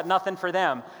pants. I've got nothing for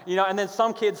them, and then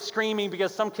some kid's screaming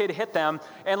because some kid hit them,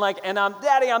 and I'm,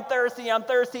 Daddy, I'm thirsty,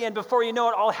 and before you know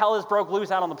it, all hell is broke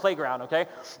loose out on the playground, okay?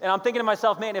 And I'm thinking to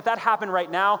myself, man, if that happened right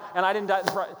now, and I didn't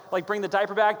bring the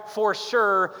diaper bag, for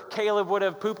sure, Caleb would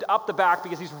have pooped up the back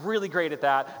because he's really great at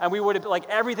that, and we would have,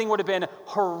 everything would have been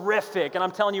horrific. And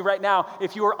I'm telling you right now,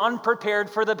 if you are unprepared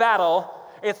for the battle,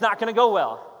 it's not going to go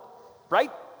well,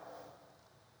 right?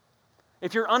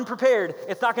 If you're unprepared,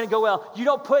 it's not going to go well. You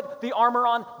don't put the armor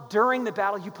on during the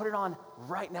battle. You put it on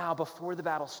right now before the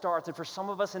battle starts. And for some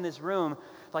of us in this room,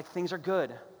 things are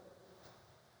good.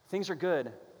 Things are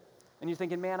good. And you're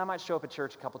thinking, man, I might show up at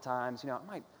church a couple times.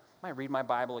 I might read my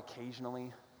Bible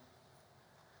occasionally.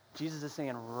 Jesus is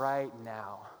saying right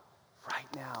now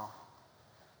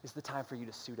is the time for you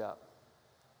to suit up.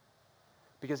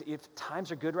 Because if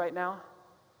times are good right now,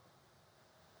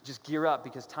 just gear up,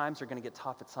 because times are going to get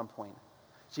tough at some point.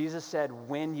 Jesus said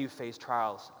when you face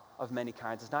trials of many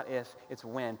kinds. It's not if, it's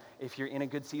when. If you're in a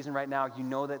good season right now, you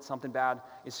know that something bad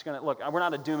is going to, look, we're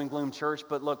not a doom and gloom church,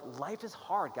 but look, life is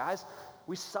hard, guys.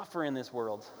 We suffer in this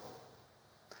world.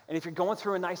 And if you're going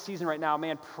through a nice season right now,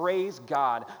 man, praise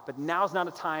God. But now's not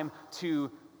a time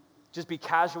to just be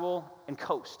casual and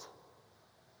coast.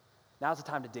 Now's the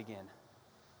time to dig in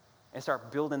and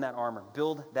start building that armor.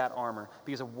 Build that armor,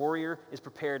 because a warrior is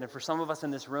prepared. And for some of us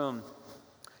in this room,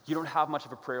 you don't have much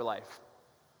of a prayer life.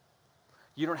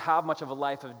 You don't have much of a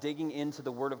life of digging into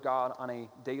the Word of God on a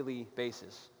daily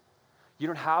basis. You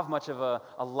don't have much of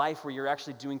a life where you're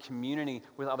actually doing community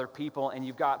with other people, and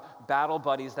you've got battle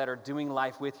buddies that are doing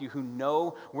life with you who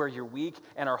know where you're weak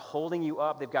and are holding you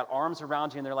up. They've got arms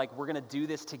around you, and they're like, we're going to do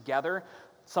this together.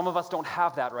 Some of us don't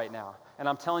have that right now. And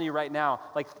I'm telling you right now,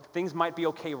 things might be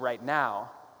okay right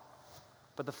now,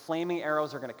 but the flaming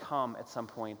arrows are going to come at some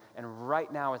point, and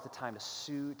right now is the time to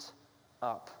suit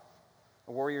up.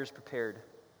 A warrior is prepared.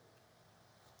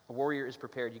 A warrior is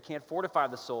prepared. You can't fortify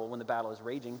the soul when the battle is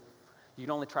raging. You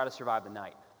can only try to survive the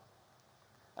night.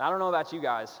 And I don't know about you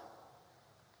guys,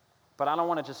 but I don't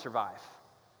want to just survive.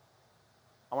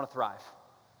 I want to thrive.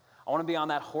 I want to be on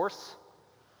that horse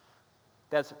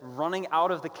that's running out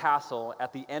of the castle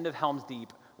at the end of Helm's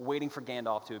Deep, waiting for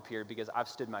Gandalf to appear because I've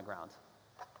stood my ground.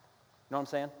 You know what I'm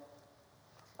saying?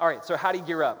 All right, so how do you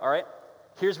gear up, all right?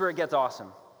 Here's where it gets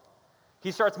awesome.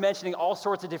 He starts mentioning all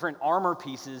sorts of different armor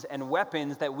pieces and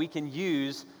weapons that we can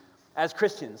use as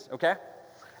Christians, okay?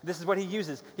 This is what he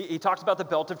uses. He talks about the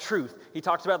belt of truth. He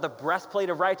talks about the breastplate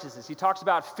of righteousness. He talks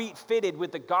about feet fitted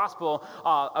with the gospel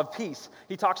of peace.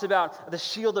 He talks about the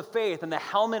shield of faith and the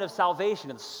helmet of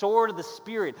salvation and the sword of the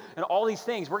Spirit and all these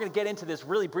things. We're going to get into this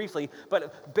really briefly,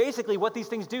 but basically what these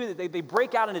things do, they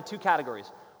break out into two categories.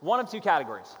 One of two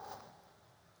categories.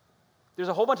 There's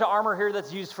a whole bunch of armor here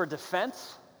that's used for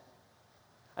defense,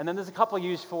 and then there's a couple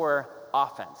used for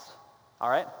offense,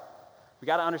 all right? We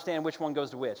got to understand which one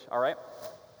goes to which, all right?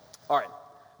 All right,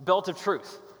 belt of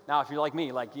truth. Now, if you're like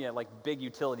me, like big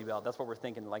utility belt, that's what we're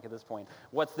thinking at this point.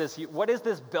 What is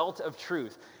this belt of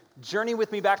truth? Journey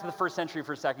with me back to the first century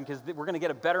for a second, because we're going to get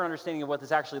a better understanding of what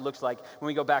this actually looks like when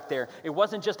we go back there. It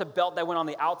wasn't just a belt that went on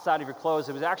the outside of your clothes.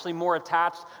 It was actually more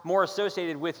attached, more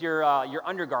associated with your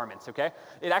undergarments, okay?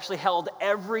 It actually held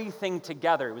everything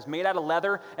together. It was made out of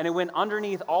leather, and it went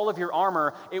underneath all of your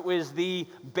armor. It was the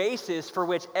basis for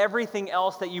which everything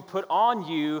else that you put on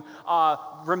you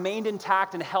remained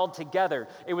intact and held together.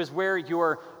 It was where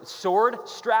your sword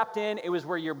strapped in. It was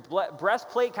where your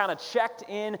breastplate kind of checked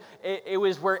in. It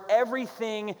was where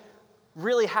everything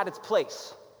really had its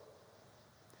place.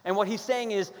 And what he's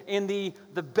saying is, in the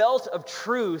belt of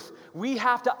truth, we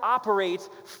have to operate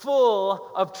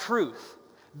full of truth.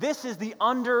 This is the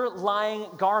underlying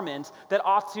garment that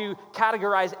ought to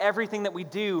categorize everything that we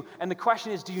do. And the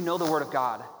question is, do you know the Word of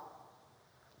God?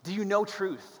 Do you know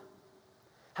truth?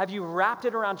 Have you wrapped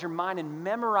it around your mind and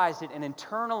memorized it and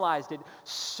internalized it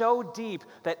so deep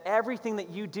that everything that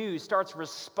you do starts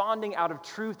responding out of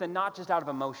truth and not just out of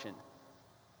emotion?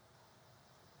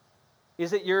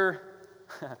 Is it your,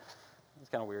 it's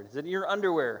kind of weird, is it your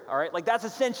underwear, all right? That's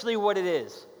essentially what it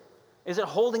is. Is it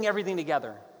holding everything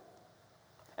together?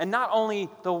 And not only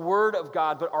the Word of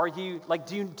God, but are you,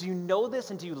 do you know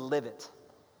this and do you live it?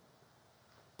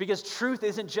 Because truth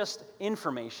isn't just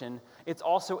information, it's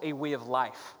also a way of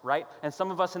life, right? And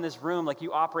some of us in this room,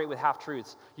 you operate with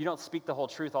half-truths. You don't speak the whole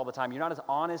truth all the time. You're not as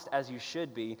honest as you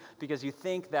should be, because you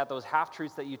think that those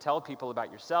half-truths that you tell people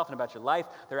about yourself and about your life,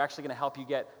 they're actually going to help you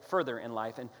get further in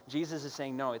life. And Jesus is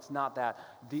saying, no, it's not that.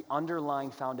 The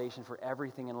underlying foundation for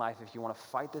everything in life, if you want to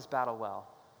fight this battle well,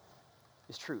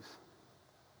 is truth.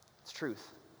 It's truth.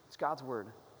 It's God's Word.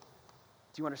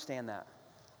 Do you understand that?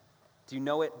 Do you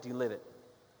know it? Do you live it?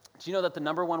 Do you know that the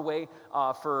number one way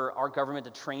for our government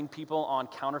to train people on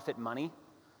counterfeit money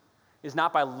is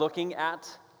not by looking at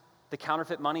the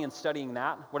counterfeit money and studying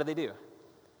that? What do?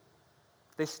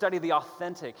 They study the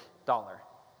authentic dollar.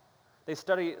 They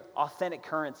study authentic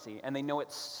currency, and they know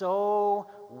it so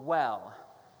well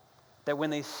that when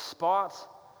they spot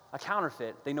a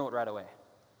counterfeit, they know it right away.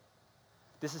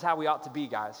 This is how we ought to be,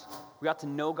 guys. We ought to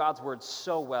know God's word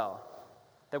so well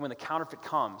that when the counterfeit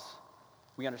comes,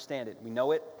 we understand it, we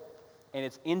know it, and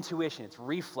it's intuition, it's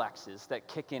reflexes that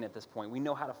kick in at this point. We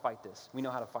know how to fight this.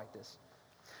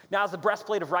 Now, it's the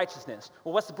breastplate of righteousness.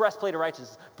 Well, what's the breastplate of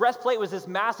righteousness? Breastplate was this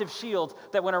massive shield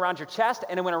that went around your chest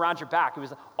and it went around your back. It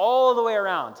was all the way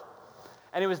around.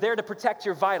 And it was there to protect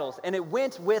your vitals. And it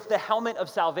went with the helmet of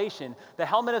salvation. The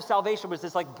helmet of salvation was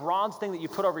this like bronze thing that you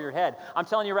put over your head. I'm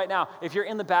telling you right now, if you're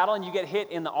in the battle and you get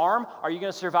hit in the arm, are you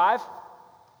going to survive?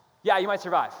 Yeah, you might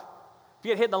survive. If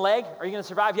you get hit in the leg, are you going to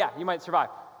survive? Yeah, you might survive.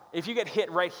 If you get hit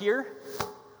right here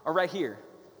or right here,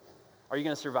 are you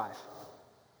going to survive?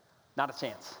 Not a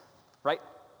chance, right?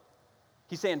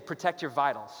 He's saying protect your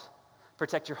vitals.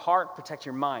 Protect your heart, protect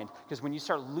your mind. Because when you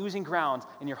start losing ground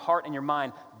in your heart and your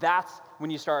mind, that's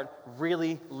when you start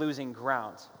really losing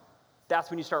ground. That's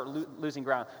when you start losing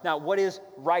ground. Now, what is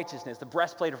righteousness? The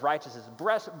breastplate of righteousness.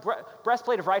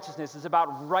 Breastplate of righteousness is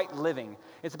about right living.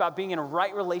 It's about being in a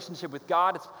right relationship with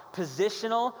God. It's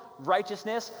positional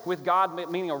righteousness with God,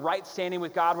 meaning a right standing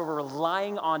with God where we're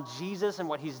relying on Jesus and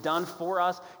what he's done for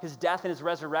us, his death and his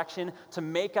resurrection to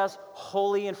make us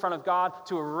holy in front of God,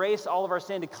 to erase all of our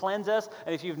sin, to cleanse us.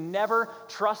 And if you've never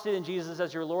trusted in Jesus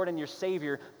as your Lord and your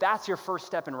Savior, that's your first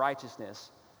step in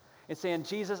righteousness. It's saying,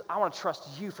 Jesus, I want to trust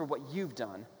you for what you've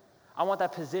done. I want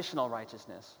that positional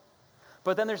righteousness.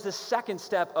 But then there's this second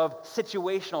step of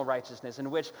situational righteousness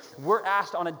in which we're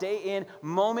asked on a day in,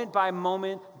 moment by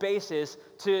moment basis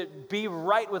to be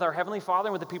right with our Heavenly Father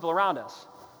and with the people around us.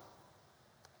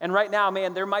 And right now,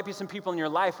 man, there might be some people in your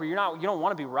life where you don't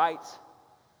want to be right.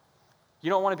 You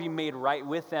don't want to be made right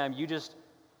with them.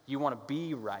 You want to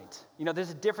be right. You know,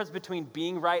 there's a difference between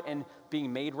being right and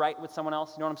being made right with someone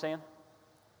else. You know what I'm saying?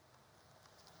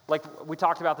 Like we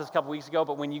talked about this a couple weeks ago,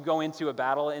 but when you go into a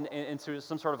battle and into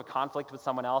some sort of a conflict with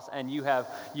someone else and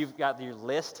you've got your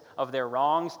list of their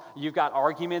wrongs, you've got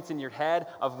arguments in your head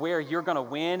of where you're going to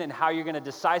win and how you're going to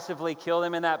decisively kill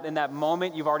them in that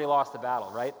moment, you've already lost the battle,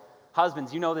 right?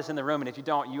 Husbands, you know this in the room, and if you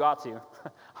don't, you ought to.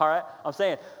 All right? I'm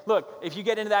saying, look, if you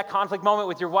get into that conflict moment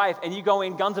with your wife and you go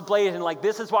in guns a-blazing and like,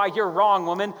 this is why you're wrong,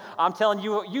 woman, I'm telling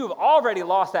you, you've already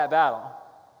lost that battle.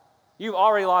 You've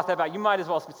already lost that battle. You might as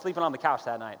well be sleeping on the couch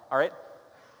that night, all right?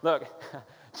 Look,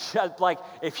 just like,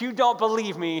 if you don't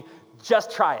believe me, just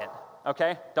try it,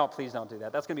 okay? Please don't do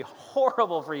that. That's going to be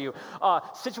horrible for you.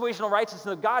 Situational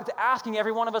righteousness. God's asking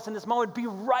every one of us in this moment, be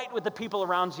right with the people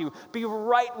around you. Be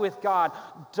right with God.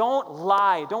 Don't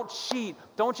lie. Don't cheat.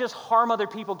 Don't just harm other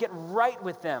people. Get right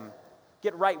with them.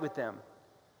 Get right with them.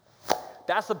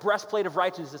 That's the breastplate of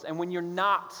righteousness. And when you're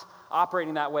not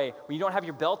operating that way, when you don't have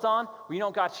your belt on, when you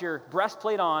don't got your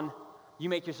breastplate on, you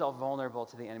make yourself vulnerable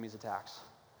to the enemy's attacks.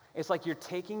 It's like you're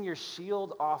taking your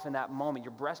shield off in that moment,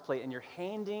 your breastplate, and you're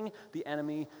handing the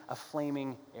enemy a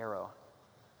flaming arrow.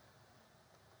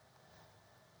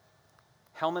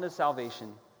 Helmet of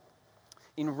salvation.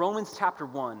 In Romans chapter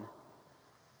 1,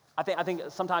 I think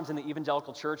sometimes in the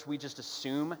evangelical church, we just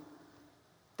assume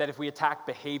that if we attack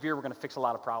behavior, we're going to fix a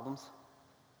lot of problems.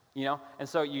 You know, and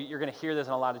so you're going to hear this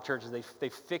in a lot of churches. They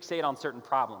fixate on certain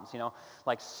problems, you know,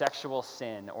 like sexual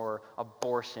sin or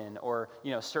abortion or,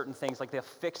 you know, certain things. Like they'll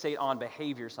fixate on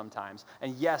behavior sometimes.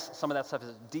 And yes, some of that stuff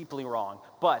is deeply wrong,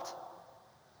 but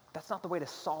that's not the way to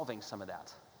solving some of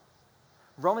that.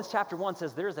 Romans chapter 1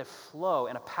 says there is a flow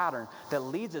and a pattern that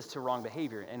leads us to wrong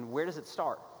behavior. And where does it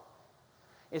start?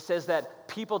 It says that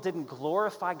people didn't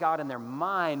glorify God in their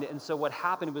mind, and so what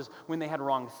happened was when they had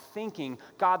wrong thinking,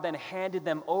 God then handed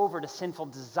them over to sinful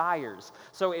desires.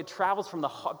 So it travels from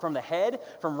the head,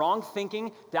 from wrong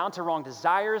thinking, down to wrong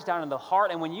desires, down in the heart,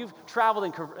 and when you've traveled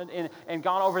and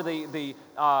gone over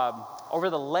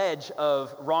the ledge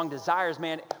of wrong desires,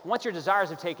 man, once your desires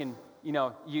have taken, you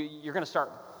know, you're going to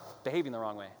start behaving the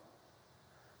wrong way.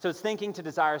 So it's thinking to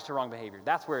desires to wrong behavior.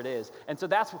 That's where it is. And so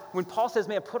that's when Paul says,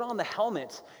 man, put on the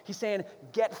helmet. He's saying,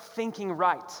 get thinking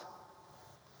right.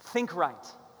 Think right.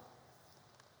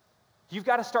 You've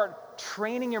got to start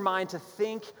training your mind to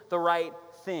think the right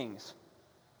things.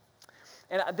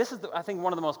 And this is, I think,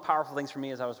 one of the most powerful things for me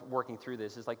as I was working through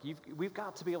this is like we've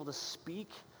got to be able to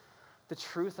speak the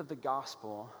truth of the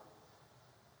gospel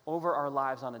over our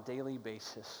lives on a daily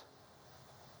basis.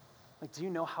 Like, do you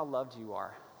know how loved you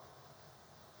are?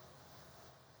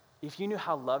 if you knew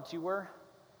how loved you were,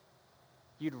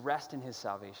 you'd rest in his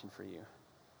salvation for you.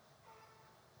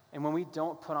 And when we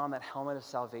don't put on that helmet of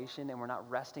salvation and we're not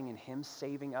resting in him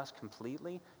saving us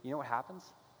completely, you know what happens?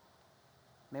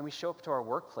 Man, we show up to our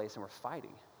workplace and we're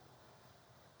fighting.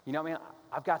 You know, man,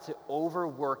 I've got to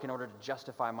overwork in order to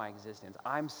justify my existence.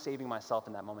 I'm saving myself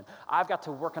in that moment. I've got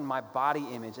to work on my body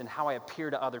image and how I appear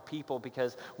to other people,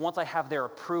 because once I have their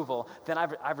approval, then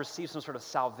I've received some sort of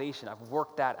salvation. I've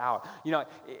worked that out. You know,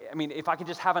 I mean, if I can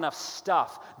just have enough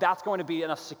stuff, that's going to be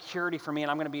enough security for me, and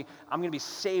I'm going to be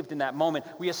saved in that moment.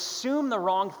 We assume the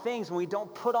wrong things when we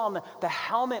don't put on the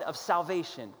helmet of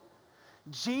salvation.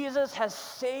 Jesus has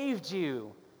saved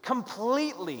you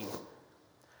completely.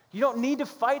 You don't need to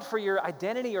fight for your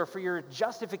identity or for your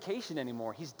justification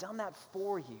anymore. He's done that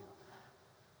for you.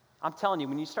 I'm telling you,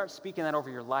 when you start speaking that over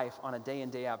your life on a day in,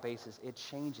 day out basis, it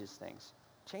changes things.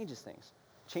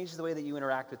 Changes the way that you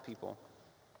interact with people.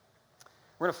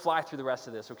 We're going to fly through the rest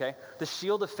of this, okay? The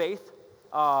shield of faith.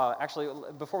 Actually,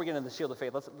 before we get into the shield of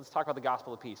faith, let's talk about the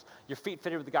gospel of peace. Your feet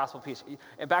fitted with the gospel of peace.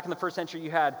 And back in the first century,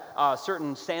 you had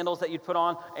certain sandals that you'd put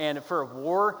on, and for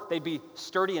war, they'd be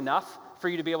sturdy enough for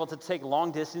you to be able to take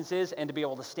long distances and to be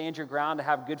able to stand your ground, to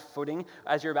have good footing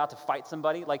as you're about to fight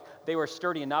somebody. Like, they were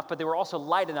sturdy enough, but they were also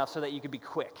light enough so that you could be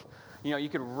quick. You know, you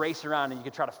could race around and you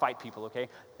could try to fight people, okay?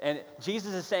 And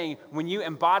Jesus is saying, when you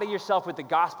embody yourself with the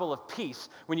gospel of peace,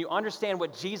 when you understand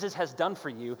what Jesus has done for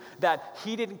you, that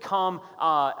he didn't come,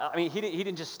 he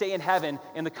didn't just stay in heaven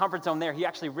in the comfort zone there. He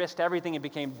actually risked everything and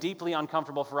became deeply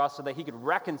uncomfortable for us so that he could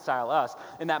reconcile us.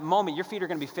 In that moment, your feet are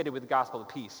going to be fitted with the gospel of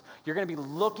peace. You're going to be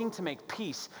looking to make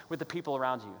peace with the people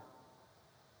around you.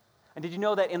 And did you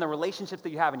know that in the relationships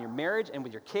that you have in your marriage and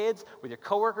with your kids, with your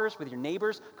coworkers, with your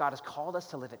neighbors, God has called us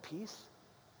to live at peace?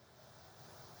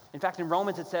 In fact, in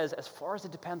Romans it says, as far as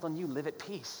it depends on you, live at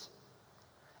peace.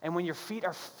 And when your feet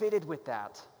are fitted with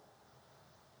that,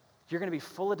 you're going to be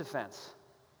full of defense.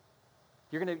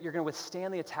 You're going to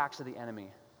withstand the attacks of the enemy.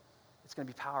 It's going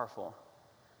to be powerful.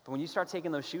 But when you start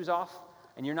taking those shoes off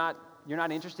and you're not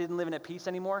interested in living at peace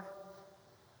anymore,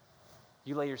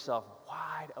 you lay yourself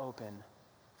wide open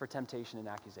for temptation and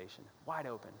accusation. Wide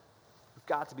open. We've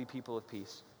got to be people of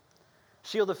peace.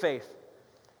 Shield of faith.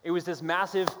 It was this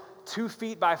massive 2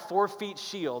 feet by 4 feet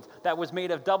shield that was made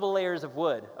of double layers of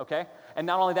wood, okay? And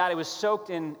not only that, it was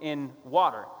soaked in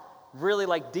water. Really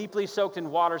like deeply soaked in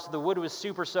water, so the wood was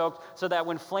super soaked, so that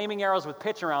when flaming arrows with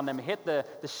pitch around them hit the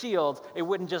shield, it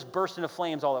wouldn't just burst into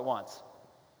flames all at once.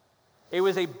 It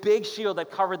was a big shield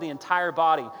that covered the entire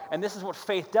body. And this is what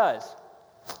faith does.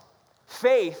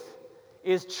 Faith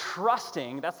is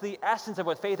trusting. That's the essence of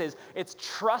what faith is. It's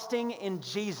trusting in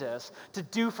Jesus to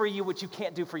do for you what you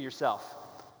can't do for yourself.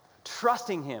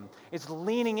 Trusting him. It's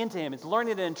leaning into him. It's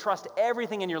learning to entrust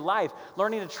everything in your life.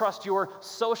 Learning to trust your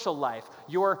social life,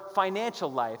 your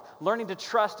financial life. Learning to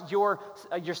trust your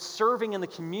serving in the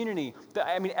community.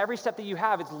 Every step that you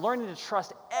have, it's learning to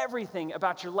trust everything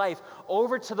about your life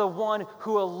over to the one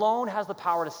who alone has the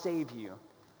power to save you.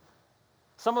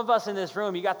 Some of us in this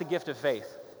room, you got the gift of faith.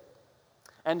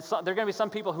 And so, there are going to be some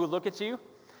people who look at you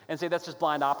and say, that's just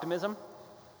blind optimism.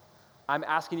 I'm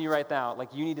asking you right now,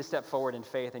 you need to step forward in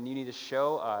faith and you need to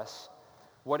show us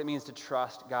what it means to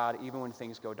trust God even when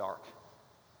things go dark.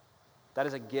 That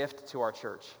is a gift to our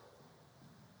church.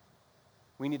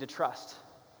 We need to trust.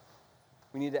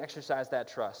 We need to exercise that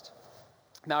trust.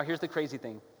 Now, here's the crazy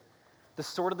thing. The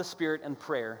sword of the Spirit and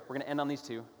prayer, we're going to end on these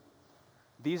two.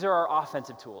 These are our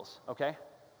offensive tools, okay?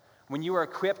 When you are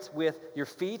equipped with your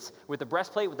feet, with the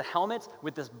breastplate, with the helmet,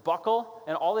 with this buckle,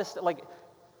 and all this,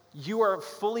 you are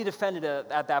fully defended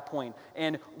at that point.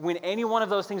 And when any one of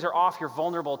those things are off, you're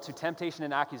vulnerable to temptation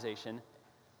and accusation.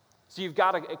 So you've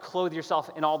got to clothe yourself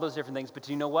in all those different things. But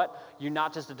you know what? You're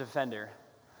not just a defender.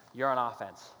 You're on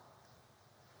offense.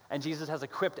 And Jesus has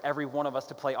equipped every one of us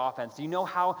to play offense. Do you know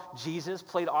how Jesus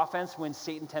played offense when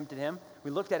Satan tempted him?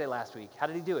 We looked at it last week. How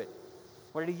did he do it?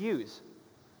 What did he use?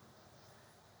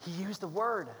 He used the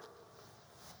word.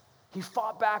 He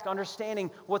fought back, understanding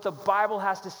what the Bible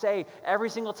has to say. Every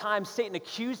single time Satan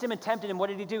accused him and tempted him, what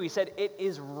did he do? He said, it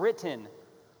is written.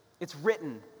 It's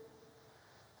written.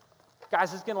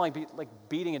 Guys, it's going to be like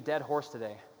beating a dead horse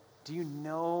today. Do you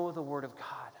know the word of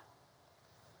God?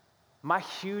 My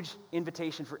huge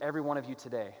invitation for every one of you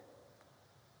today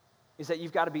is that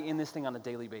you've got to be in this thing on a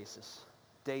daily basis.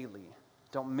 Daily.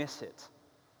 Don't miss it.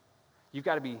 You've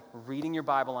got to be reading your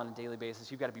Bible on a daily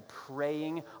basis. You've got to be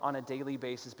praying on a daily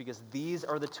basis, because these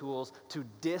are the tools to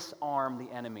disarm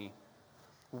the enemy.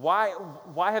 Why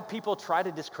have people tried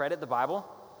to discredit the Bible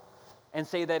and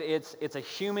say that it's a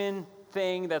human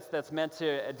thing that's meant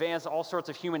to advance all sorts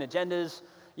of human agendas?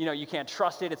 you can't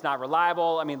trust it, it's not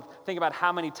reliable. I mean, think about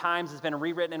how many times it's been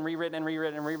rewritten and rewritten and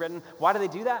rewritten and rewritten. Why do they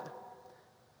do that?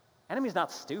 Enemy's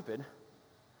not stupid.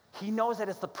 He knows that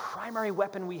it's the primary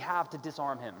weapon we have to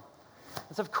disarm him.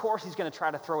 And so of course he's going to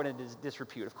try to throw it into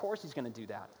disrepute. Of course he's going to do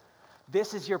that.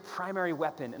 This is your primary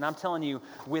weapon. And I'm telling you,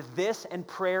 with this and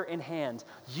prayer in hand,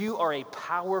 you are a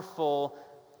powerful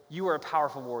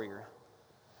warrior.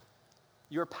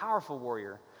 You're a powerful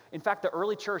warrior. In fact, the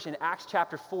early church in Acts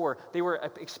chapter 4, they were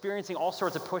experiencing all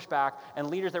sorts of pushback, and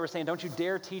leaders that were saying, don't you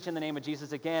dare teach in the name of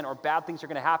Jesus again, or bad things are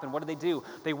going to happen. What did they do?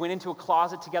 They went into a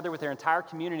closet together with their entire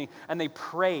community, and they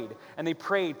prayed. And they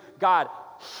prayed, God,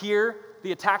 hear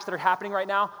the attacks that are happening right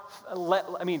now.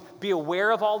 Be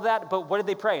aware of all that. But what did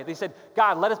they pray? They said,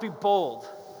 God, let us be bold.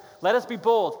 Let us be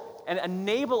bold. And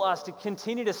enable us to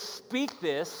continue to speak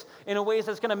this in a ways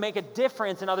that's going to make a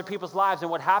difference in other people's lives.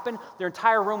 And what happened? Their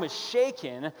entire room was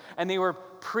shaken, and they were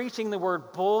preaching the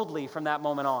word boldly from that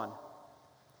moment on.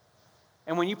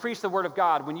 And when you preach the word of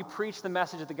God, when you preach the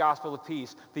message of the gospel of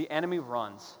peace, the enemy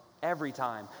runs every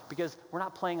time, because we're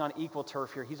not playing on equal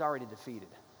turf here. He's already defeated.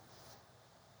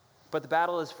 But the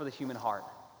battle is for the human heart.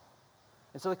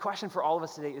 And so the question for all of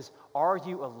us today is, are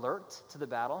you alert to the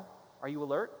battle? Are you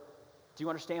alert? Do you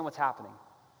understand what's happening?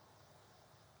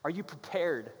 Are you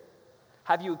prepared?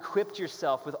 Have you equipped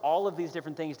yourself with all of these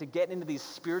different things to get into these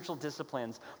spiritual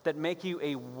disciplines that make you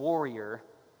a warrior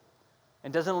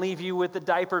and doesn't leave you with the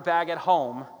diaper bag at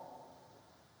home,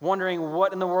 wondering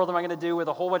what in the world am I going to do with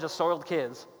a whole bunch of soiled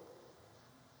kids?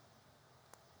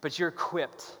 But you're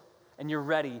equipped, and you're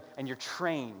ready, and you're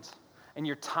trained, and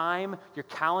your time, your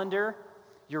calendar,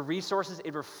 your resources,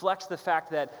 it reflects the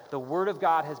fact that the Word of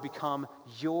God has become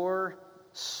your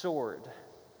sword,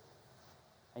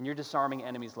 and you're disarming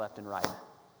enemies left and right.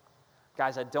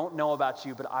 Guys, I don't know about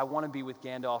you, but I want to be with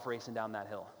Gandalf racing down that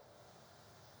hill.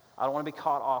 I don't want to be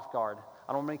caught off guard.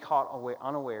 I don't want to be caught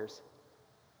unawares.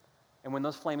 And when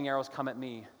those flaming arrows come at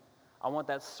me, I want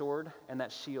that sword and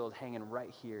that shield hanging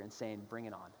right here and saying, bring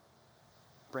it on.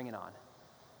 Bring it on,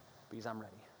 because I'm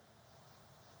ready.